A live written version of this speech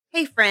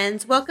Hey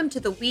friends, welcome to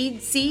the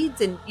Weed,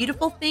 Seeds, and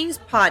Beautiful Things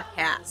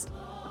podcast.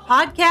 A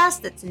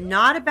podcast that's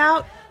not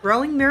about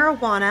growing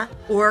marijuana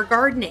or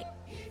gardening,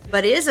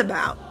 but is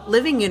about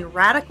living in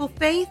radical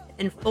faith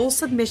and full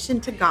submission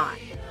to God.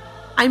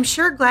 I'm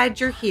sure glad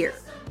you're here.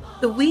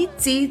 The Weed,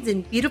 Seeds,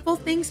 and Beautiful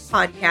Things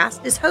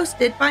podcast is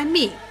hosted by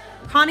me,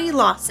 Connie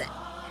Lawson,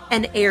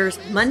 and airs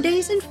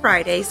Mondays and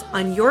Fridays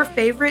on your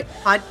favorite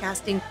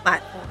podcasting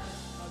platform.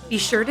 Be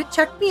sure to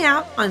check me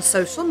out on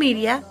social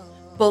media,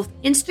 both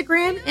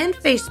Instagram and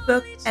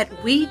Facebook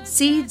at Weed,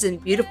 Seeds,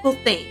 and Beautiful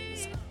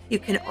Things. You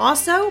can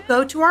also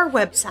go to our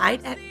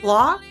website at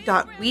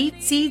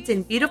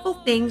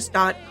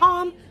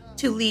blog.weedseedsandbeautifulthings.com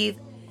to leave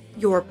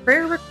your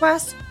prayer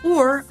requests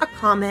or a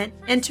comment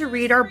and to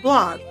read our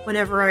blog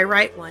whenever I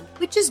write one,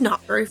 which is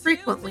not very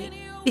frequently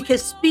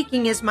because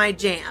speaking is my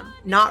jam,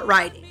 not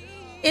writing.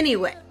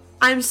 Anyway,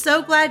 I'm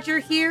so glad you're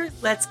here.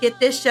 Let's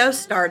get this show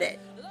started.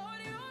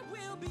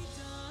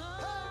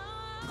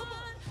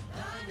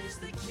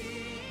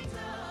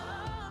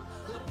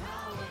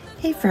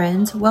 Hey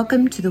friends,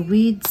 welcome to the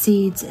Weed,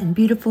 Seeds, and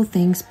Beautiful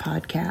Things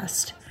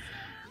podcast.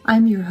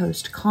 I'm your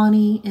host,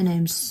 Connie, and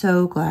I'm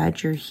so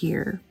glad you're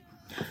here.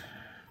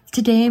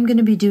 Today I'm going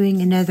to be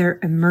doing another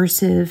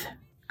immersive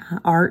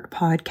art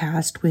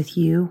podcast with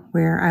you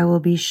where I will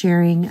be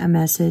sharing a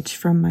message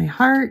from my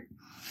heart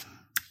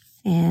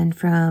and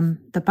from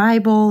the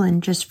Bible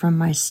and just from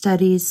my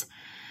studies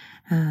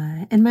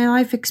and my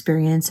life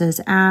experiences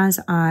as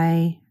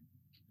I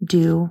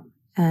do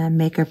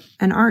make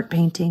an art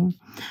painting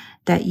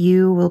that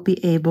you will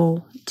be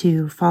able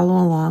to follow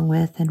along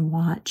with and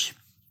watch.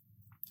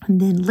 And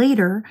then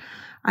later,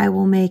 I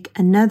will make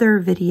another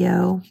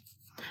video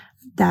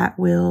that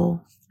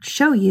will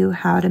show you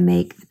how to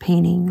make the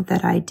painting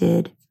that I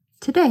did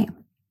today.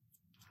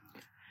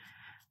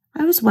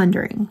 I was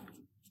wondering,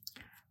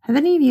 have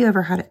any of you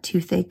ever had a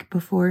toothache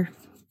before?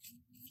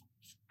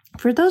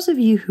 For those of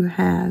you who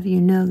have, you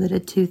know that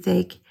a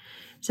toothache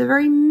is a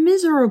very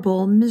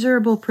miserable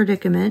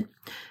predicament.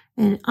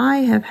 And I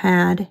have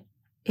had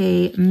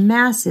a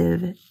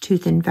massive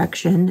tooth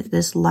infection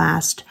this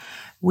last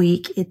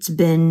week. It's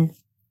been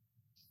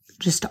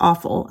just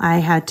awful. I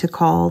had to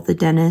call the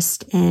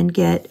dentist and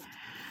get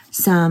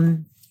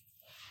some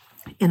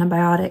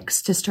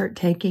antibiotics to start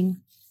taking.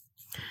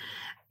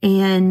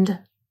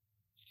 And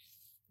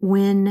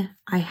when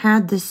I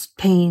had this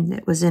pain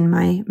that was in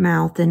my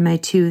mouth and my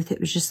tooth, it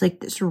was just like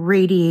this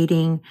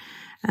radiating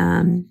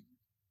pain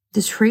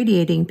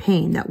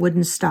that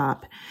wouldn't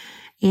stop.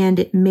 And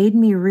it made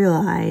me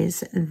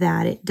realize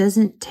that it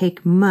doesn't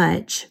take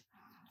much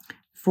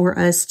for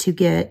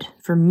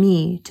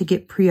me to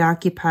get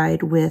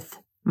preoccupied with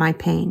my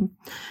pain,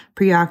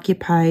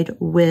 preoccupied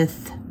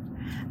with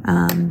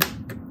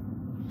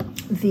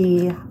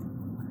the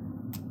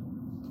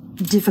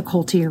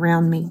difficulty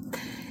around me.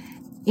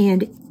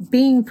 And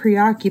being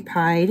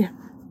preoccupied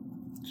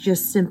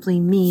just simply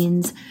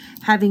means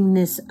having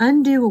this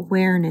undue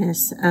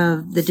awareness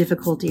of the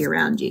difficulty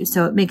around you.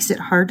 So it makes it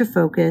hard to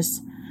focus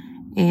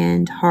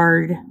and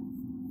hard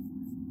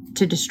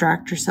to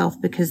distract yourself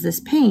because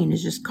this pain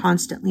is just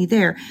constantly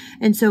there.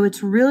 And so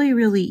it's really,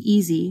 really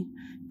easy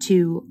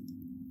to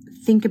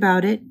think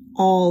about it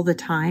all the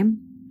time,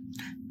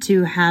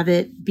 to have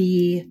it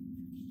be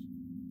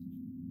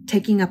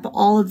taking up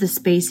all of the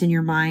space in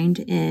your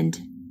mind and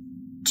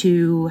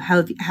to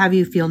have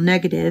you feel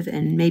negative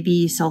and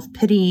maybe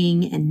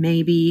self-pitying and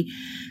maybe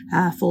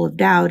full of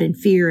doubt and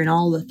fear and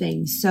all the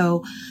things.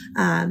 So,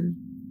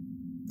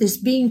 this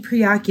being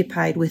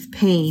preoccupied with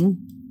pain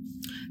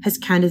has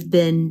kind of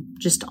been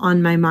just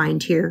on my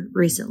mind here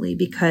recently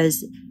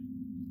because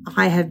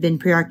I have been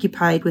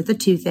preoccupied with a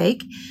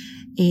toothache,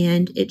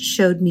 and it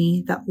showed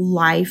me that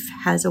life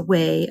has a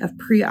way of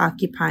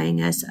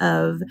preoccupying us,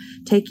 of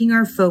taking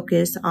our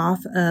focus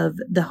off of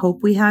the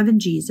hope we have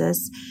in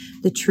Jesus,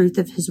 the truth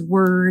of His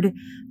Word,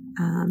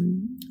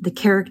 the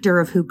character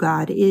of who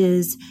God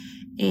is,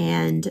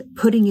 and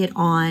putting it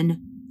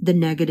on the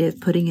negative,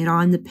 putting it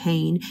on the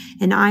pain.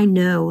 And I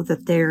know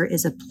that there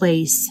is a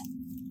place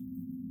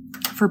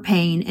for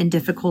pain and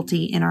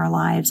difficulty in our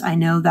lives. I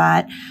know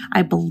that.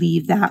 I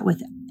believe that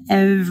with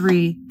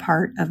every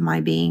part of my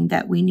being,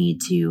 that we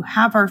need to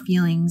have our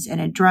feelings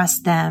and address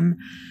them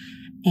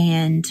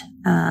and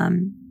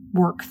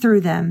work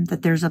through them,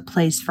 that there's a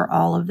place for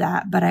all of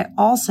that. But I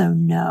also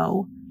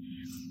know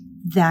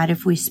that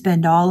if we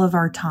spend all of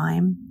our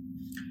time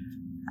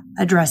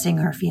addressing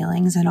our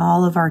feelings and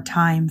all of our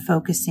time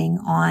focusing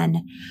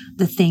on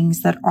the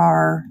things that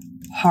are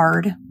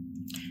hard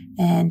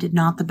and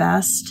not the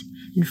best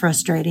and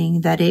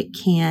frustrating, that it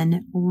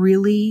can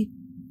really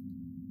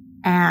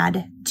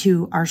add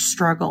to our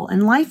struggle.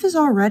 And life is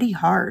already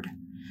hard.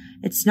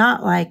 It's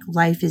not like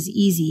life is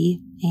easy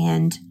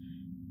and,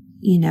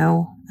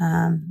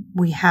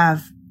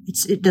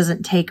 it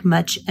doesn't take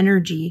much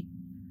energy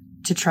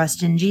to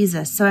trust in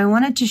Jesus. So I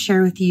wanted to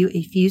share with you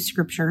a few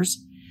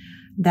scriptures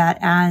that,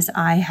 as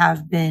I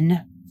have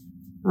been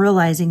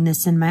realizing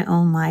this in my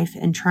own life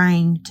and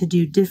trying to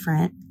do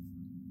different,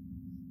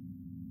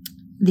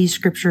 these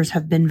scriptures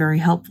have been very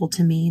helpful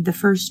to me. The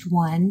first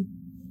one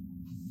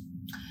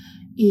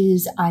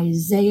is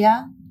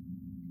Isaiah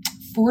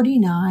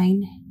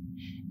 49,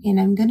 and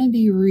I'm going to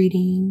be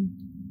reading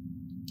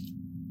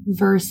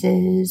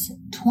verses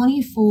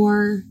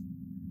 24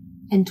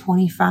 and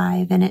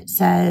 25, and it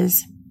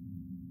says,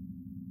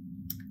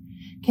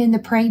 "Can the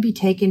prey be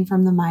taken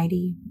from the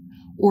mighty,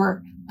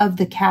 or of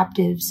the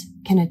captives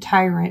can a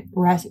tyrant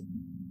rest?"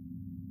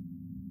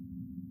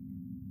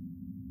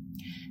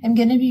 I'm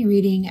going to be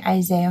reading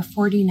Isaiah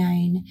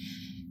 49,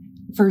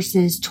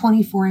 verses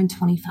 24 and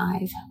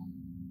 25.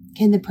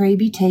 "Can the prey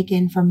be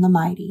taken from the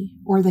mighty,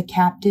 or the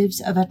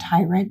captives of a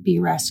tyrant be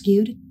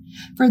rescued?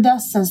 For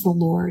thus says the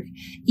Lord,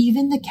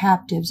 even the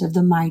captives of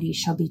the mighty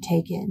shall be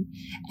taken,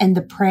 and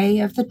the prey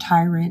of the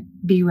tyrant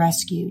be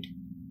rescued.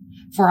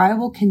 For I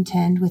will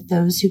contend with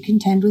those who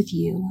contend with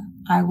you.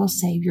 I will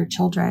save your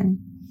children."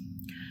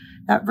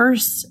 That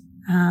verse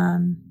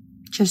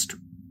just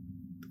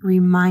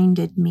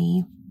reminded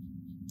me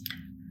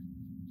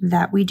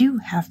that we do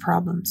have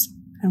problems.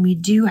 And we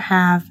do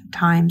have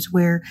times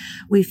where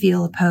we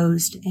feel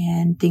opposed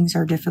and things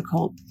are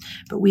difficult.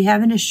 But we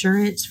have an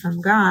assurance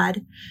from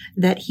God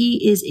that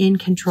He is in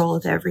control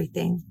of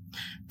everything.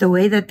 The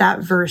way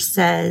that verse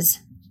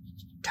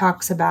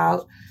talks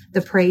about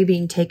the prey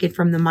being taken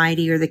from the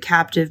mighty, or the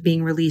captive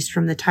being released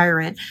from the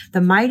tyrant. The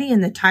mighty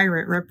and the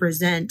tyrant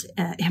represent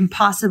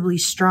impossibly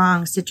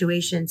strong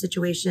situations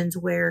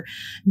where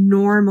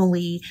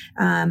normally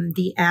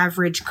the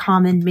average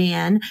common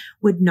man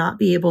would not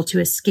be able to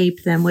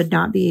escape them, would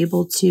not be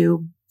able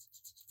to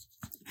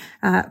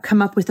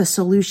come up with a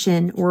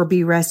solution or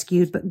be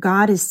rescued. But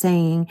God is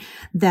saying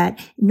that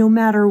no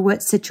matter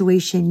what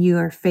situation you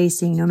are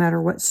facing, no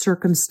matter what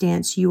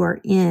circumstance you are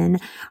in,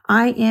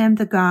 I am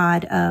the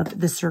God of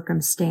the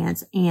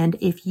circumstance. And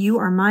if you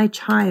are my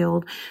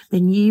child,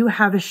 then you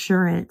have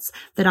assurance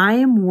that I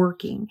am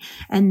working,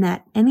 and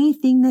that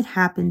anything that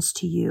happens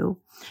to you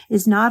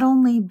is not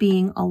only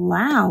being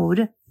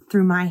allowed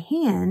through my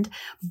hand,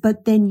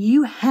 but then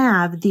you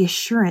have the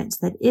assurance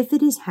that if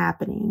it is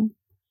happening,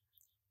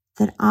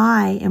 that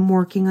I am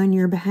working on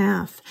your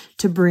behalf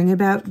to bring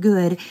about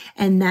good.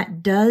 And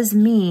that does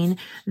mean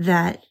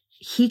that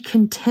He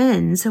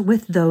contends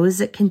with those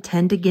that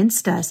contend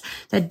against us.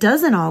 That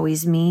doesn't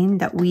always mean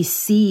that we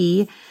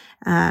see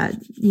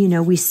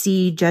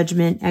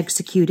judgment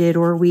executed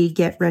or we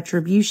get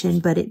retribution,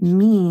 but it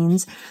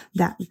means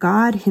that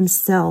God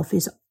Himself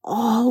is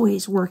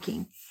always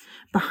working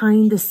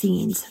behind the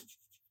scenes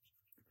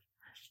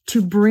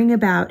to bring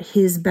about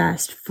His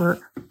best for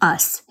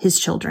us, His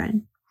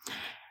children.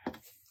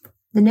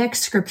 The next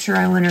scripture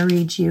I want to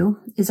read you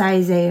is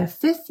Isaiah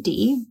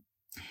 50,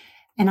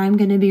 and I'm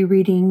going to be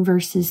reading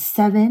verses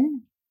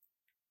 7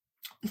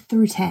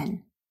 through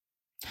 10.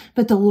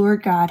 "But the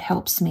Lord God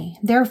helps me.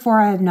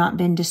 Therefore I have not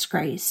been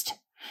disgraced.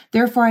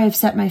 Therefore I have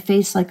set my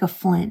face like a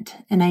flint,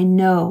 and I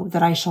know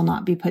that I shall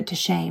not be put to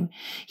shame.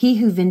 He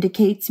who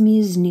vindicates me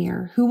is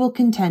near. Who will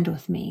contend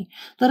with me?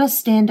 Let us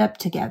stand up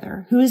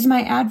together. Who is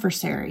my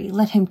adversary?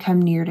 Let him come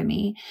near to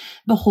me.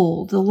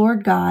 Behold, the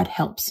Lord God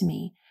helps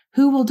me.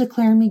 Who will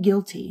declare me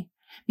guilty?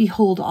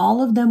 Behold,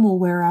 all of them will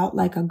wear out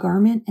like a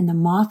garment, and the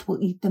moth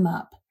will eat them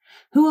up.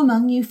 Who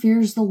among you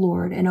fears the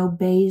Lord and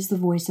obeys the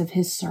voice of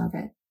His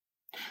servant?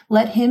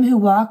 Let him who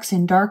walks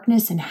in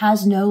darkness and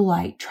has no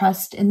light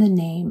trust in the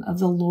name of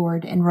the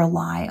Lord and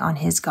rely on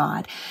his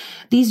God."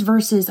 These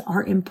verses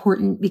are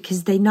important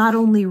because they not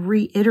only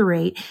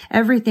reiterate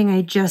everything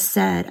I just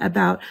said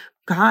about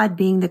God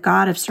being the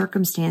God of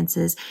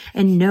circumstances,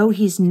 and no,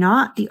 He's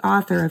not the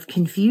author of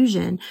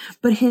confusion,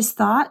 but His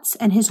thoughts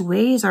and His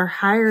ways are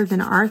higher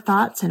than our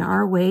thoughts and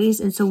our ways.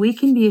 And so we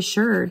can be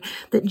assured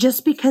that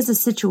just because a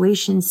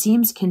situation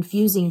seems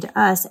confusing to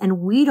us and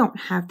we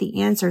don't have the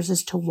answers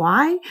as to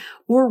why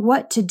or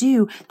what to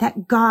do,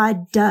 that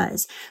God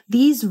does.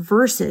 These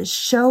verses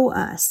show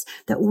us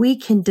that we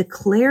can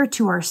declare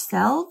to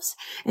ourselves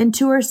and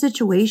to our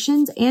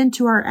situations and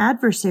to our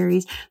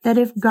adversaries that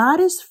if God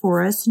is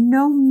for us,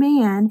 no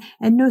man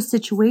and no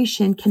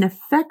situation can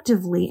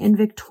effectively and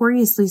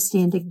victoriously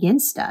stand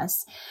against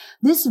us.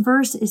 This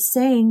verse is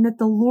saying that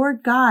the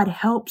Lord God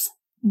helps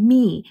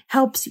me,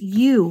 helps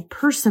you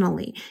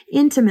personally,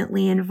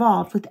 intimately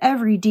involved with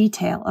every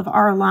detail of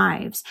our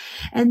lives,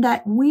 and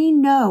that we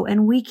know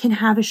and we can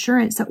have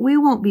assurance that we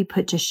won't be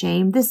put to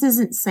shame. This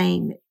isn't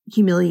saying that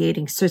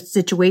humiliating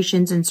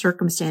situations and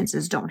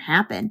circumstances don't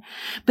happen,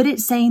 but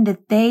it's saying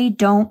that they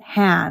don't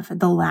have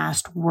the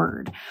last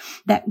word,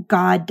 that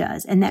God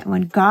does, and that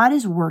when God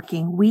is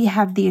working, we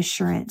have the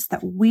assurance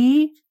that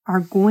we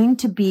are going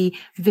to be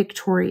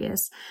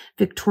victorious.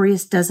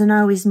 Victorious doesn't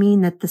always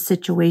mean that the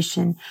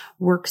situation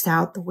works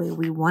out the way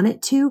we want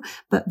it to,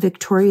 but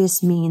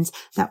victorious means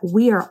that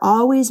we are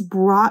always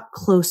brought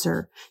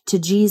closer to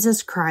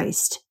Jesus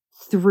Christ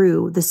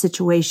through the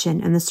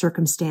situation and the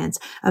circumstance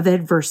of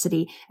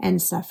adversity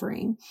and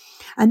suffering.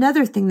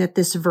 Another thing that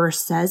this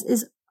verse says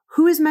is,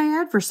 "Who is my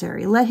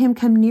adversary? Let him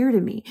come near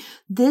to me."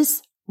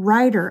 This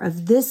writer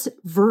of this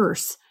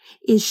verse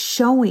is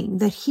showing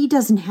that he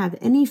doesn't have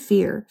any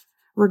fear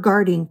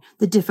regarding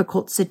the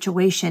difficult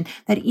situation,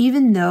 that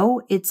even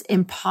though it's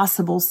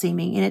impossible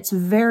seeming and it's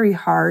very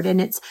hard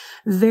and it's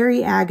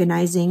very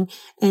agonizing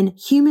and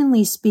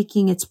humanly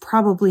speaking, it's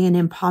probably an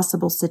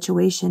impossible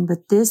situation,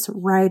 but this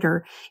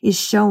writer is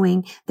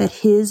showing that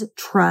his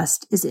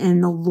trust is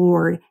in the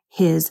Lord,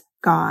 his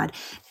God,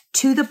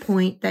 to the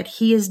point that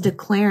he is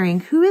declaring,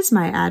 who is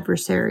my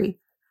adversary?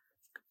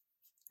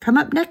 Come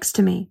up next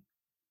to me.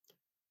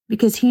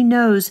 Because he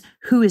knows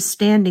who is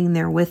standing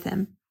there with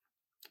him.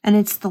 And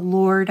it's the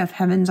Lord of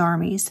heaven's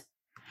armies.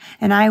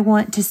 And I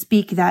want to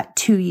speak that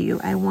to you.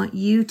 I want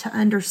you to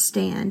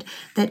understand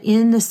that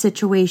in the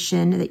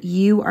situation that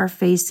you are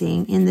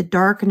facing, in the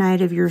dark night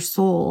of your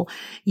soul,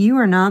 you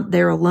are not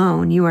there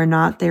alone. You are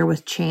not there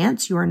with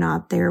chance. You are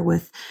not there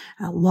with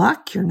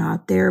luck. You're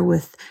not there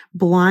with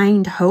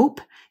blind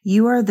hope.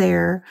 You are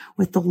there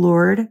with the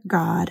Lord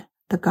God,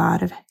 the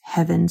God of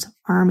heaven's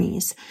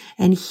armies,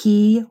 and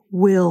he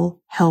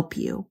will help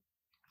you.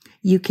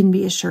 You can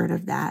be assured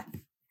of that.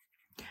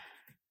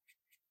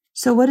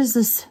 So what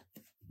does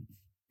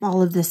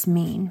all of this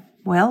mean?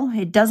 Well,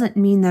 it doesn't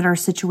mean that our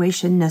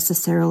situation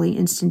necessarily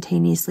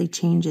instantaneously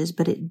changes,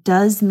 but it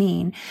does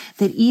mean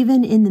that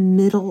even in the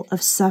middle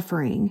of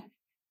suffering,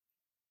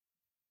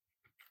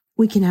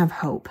 we can have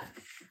hope.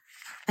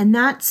 And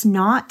that's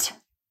not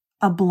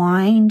a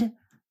blind,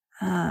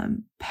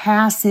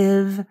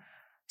 passive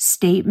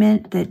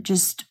statement that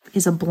just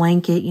is a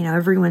blanket.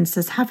 Everyone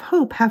says, have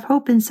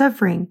hope in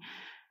suffering.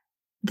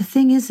 The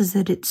thing is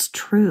that it's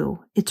true.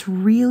 It's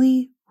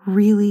really,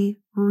 really,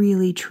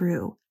 really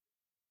true.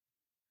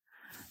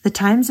 The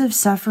times of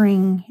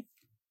suffering,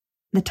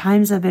 the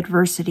times of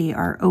adversity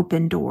are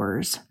open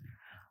doors.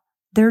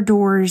 They're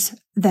doors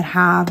that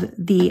have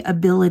the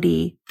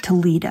ability to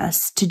lead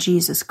us to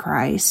Jesus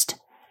Christ.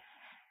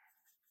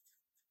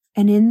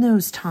 And in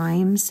those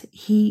times,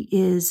 he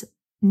is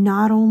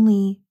not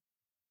only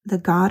the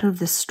God of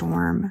the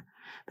storm,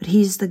 but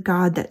he's the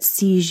God that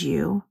sees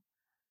you.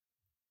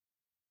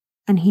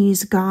 And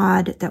he's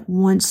God that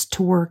wants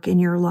to work in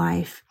your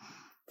life.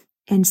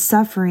 And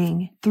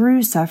suffering,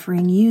 through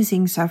suffering,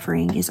 using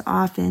suffering is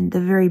often the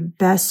very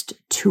best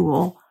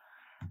tool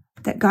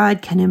that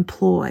God can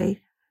employ.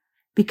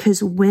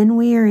 Because when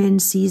we are in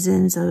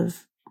seasons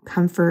of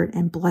comfort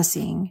and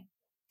blessing,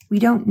 we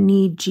don't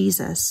need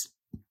Jesus.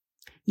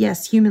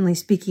 Yes, humanly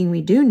speaking,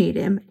 we do need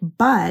him,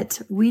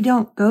 but we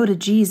don't go to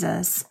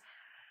Jesus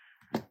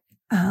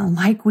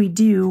like we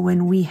do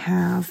when we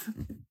have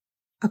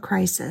a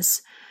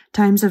crisis.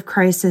 Times of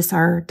crisis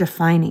are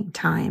defining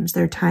times.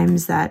 They're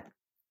times that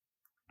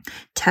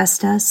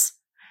test us,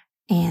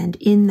 and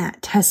in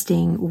that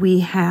testing,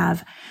 we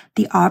have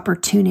the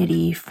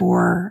opportunity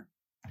for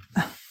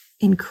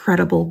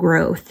incredible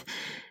growth.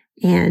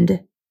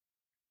 And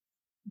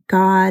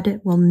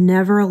God will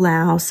never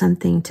allow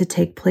something to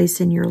take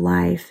place in your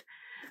life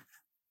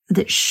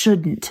that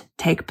shouldn't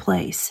take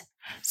place.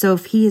 So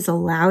if he has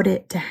allowed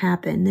it to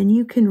happen, then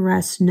you can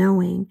rest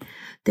knowing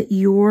that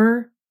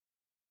your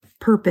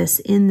purpose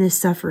in this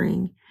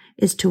suffering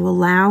is to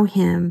allow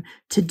him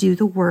to do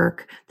the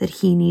work that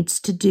he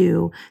needs to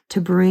do to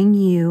bring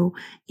you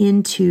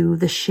into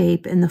the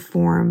shape and the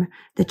form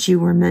that you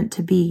were meant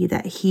to be,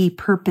 that he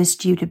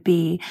purposed you to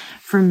be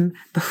from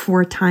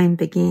before time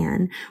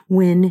began,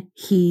 when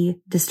he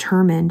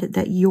determined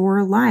that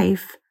your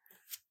life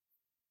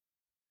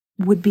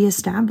would be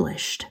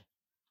established.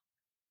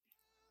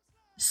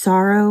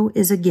 Sorrow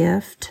is a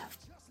gift.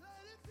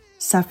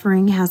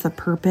 Suffering has a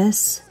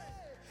purpose.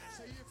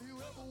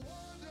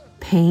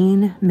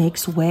 Pain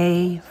makes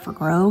way for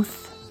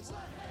growth.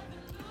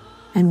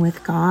 And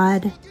with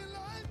God,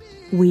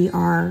 we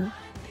are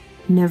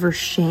never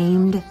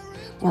shamed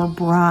or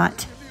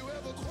brought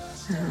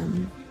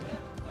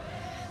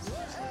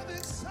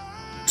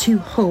to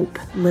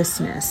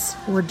hopelessness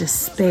or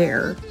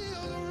despair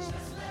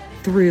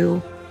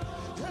through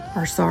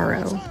our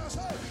sorrow.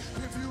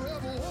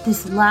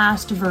 This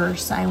last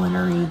verse I want to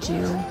read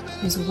you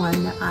is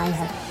one that I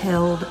have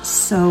held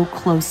so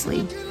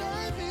closely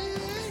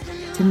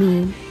to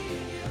me.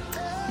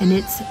 And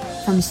it's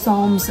from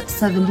Psalms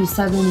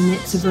 77, and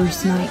it's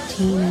verse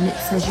 19, and it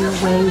says, your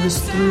way was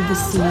through the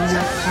sea, your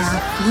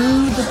path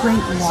through the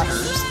great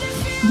waters,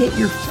 yet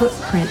your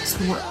footprints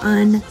were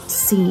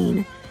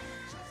unseen.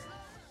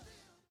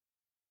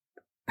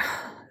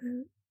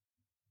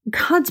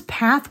 God's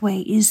pathway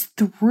is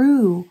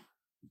through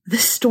the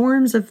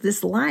storms of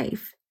this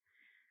life.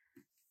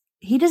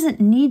 He doesn't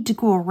need to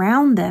go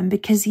around them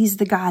because he's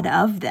the God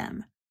of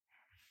them.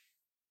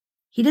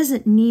 He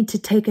doesn't need to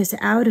take us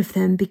out of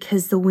them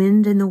because the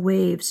wind and the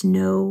waves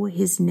know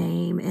his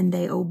name and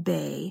they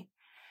obey.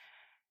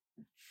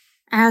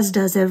 As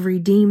does every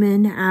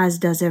demon, as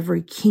does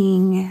every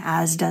king,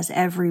 as does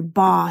every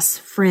boss,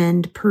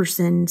 friend,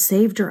 person,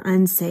 saved or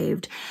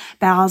unsaved,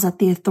 bows at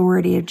the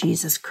authority of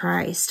Jesus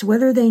Christ.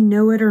 Whether they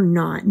know it or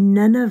not,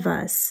 none of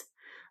us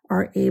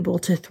are able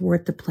to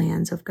thwart the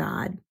plans of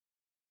God.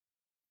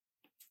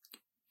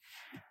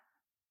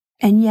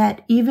 And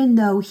yet, even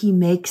though he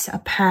makes a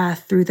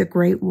path through the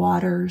great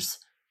waters,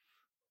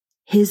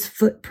 his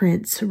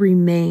footprints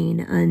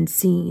remain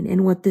unseen.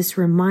 And what this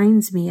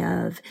reminds me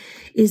of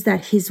is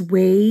that his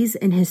ways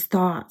and his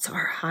thoughts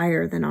are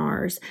higher than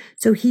ours.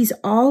 So he's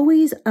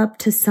always up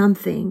to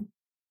something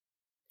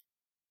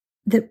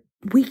that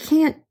we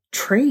can't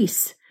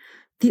trace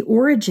the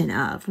origin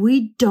of.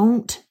 We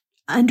don't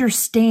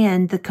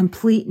understand the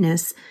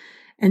completeness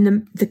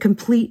and the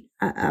complete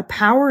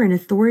power and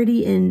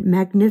authority and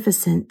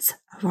magnificence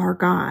of our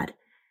God.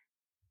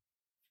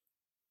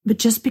 But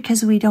just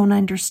because we don't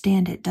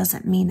understand it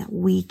doesn't mean that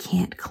we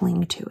can't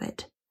cling to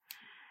it.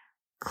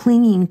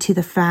 Clinging to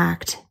the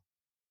fact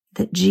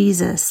that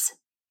Jesus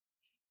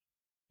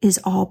is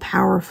all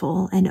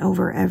powerful and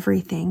over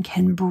everything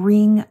can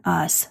bring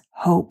us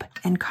hope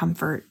and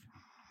comfort.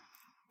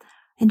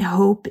 And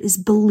hope is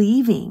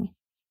believing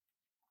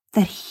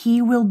that he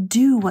will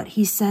do what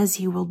he says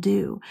he will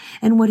do.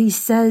 And what he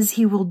says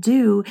he will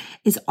do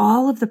is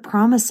all of the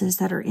promises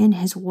that are in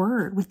his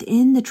word,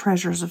 within the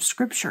treasures of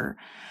Scripture,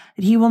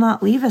 that he will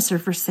not leave us or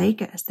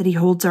forsake us, that he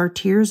holds our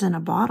tears in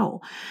a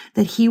bottle,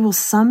 that he will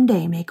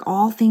someday make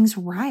all things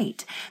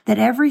right, that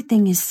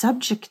everything is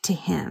subject to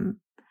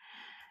him,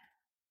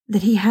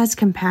 that he has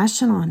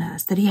compassion on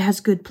us, that he has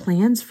good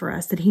plans for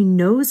us, that he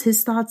knows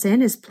his thoughts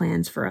and his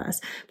plans for us,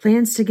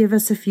 plans to give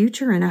us a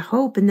future and a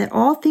hope, and that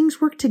all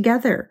things work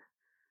together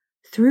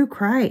through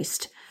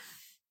Christ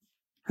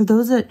for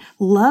those that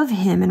love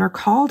him and are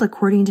called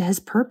according to his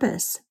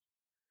purpose.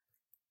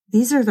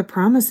 These are the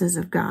promises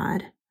of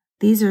God.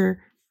 These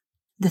are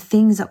the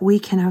things that we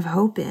can have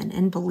hope in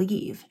and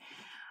believe.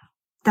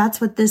 That's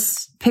what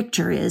this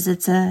picture is.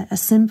 It's a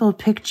simple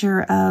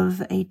picture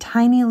of a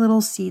tiny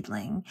little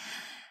seedling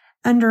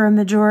under a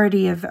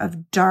majority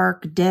of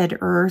dark, dead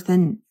earth.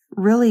 And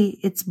really,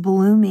 it's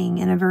blooming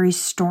in a very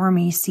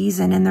stormy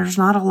season, and there's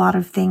not a lot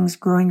of things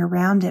growing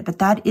around it, but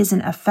that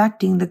isn't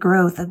affecting the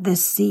growth of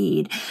this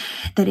seed.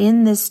 That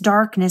in this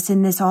darkness,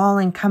 in this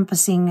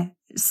all-encompassing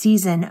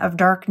season of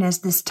darkness,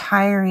 this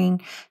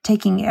tiring,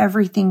 taking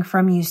everything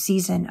from you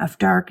season of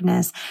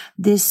darkness,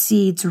 this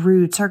seed's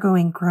roots are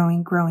growing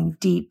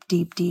deep,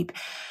 deep, deep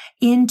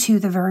into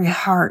the very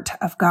heart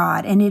of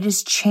God. And it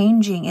is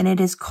changing, and it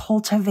is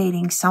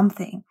cultivating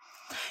something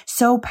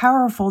so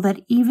powerful that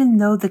even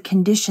though the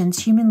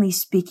conditions, humanly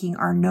speaking,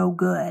 are no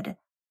good,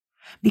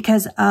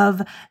 because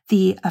of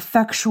the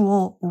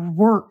effectual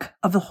work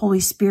of the Holy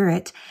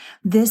Spirit,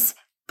 this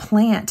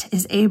plant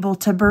is able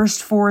to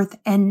burst forth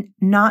and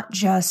not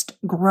just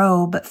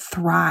grow, but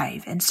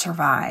thrive and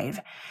survive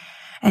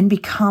and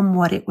become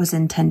what it was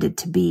intended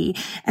to be.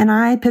 And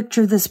I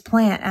picture this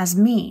plant as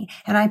me,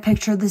 and I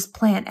picture this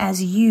plant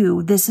as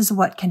you. This is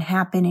what can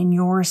happen in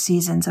your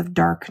seasons of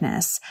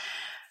darkness.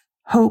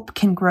 Hope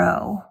can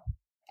grow,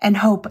 and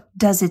hope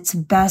does its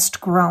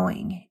best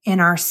growing in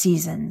our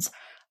seasons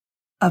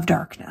of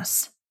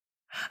darkness.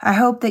 I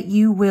hope that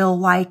you will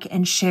like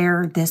and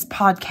share this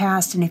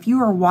podcast. And if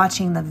you are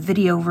watching the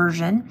video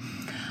version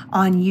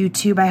on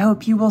YouTube, I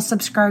hope you will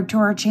subscribe to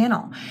our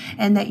channel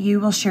and that you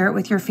will share it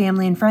with your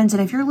family and friends.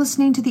 And if you're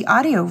listening to the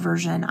audio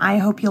version, I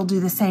hope you'll do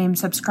the same.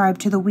 Subscribe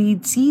to the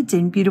Weed, Seeds,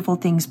 and Beautiful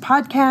Things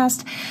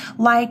podcast.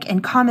 Like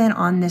and comment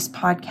on this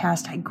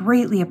podcast. I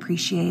greatly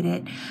appreciate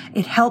it.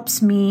 It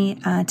helps me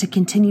to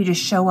continue to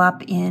show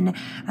up in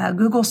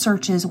Google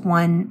searches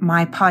when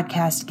my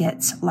podcast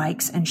gets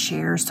likes and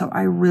shares. So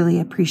I really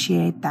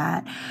appreciate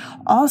that.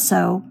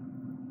 Also,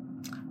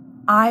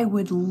 I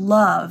would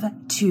love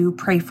to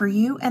pray for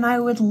you, and I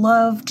would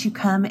love to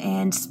come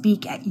and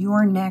speak at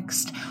your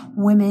next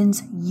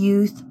women's,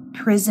 youth,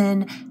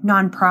 prison,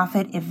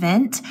 nonprofit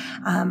event.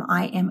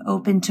 I am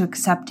open to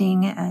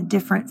accepting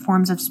different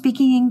forms of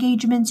speaking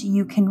engagements.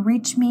 You can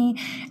reach me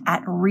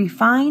at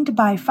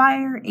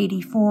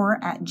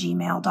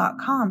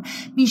refinedbyfire84@gmail.com.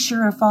 Be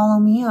sure to follow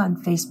me on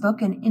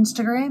Facebook and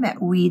Instagram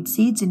at Weed,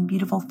 Seeds, and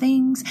Beautiful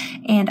Things.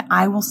 And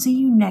I will see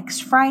you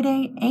next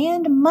Friday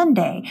and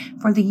Monday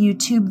for the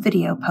YouTube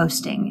video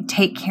posting.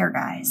 Take care,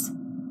 guys.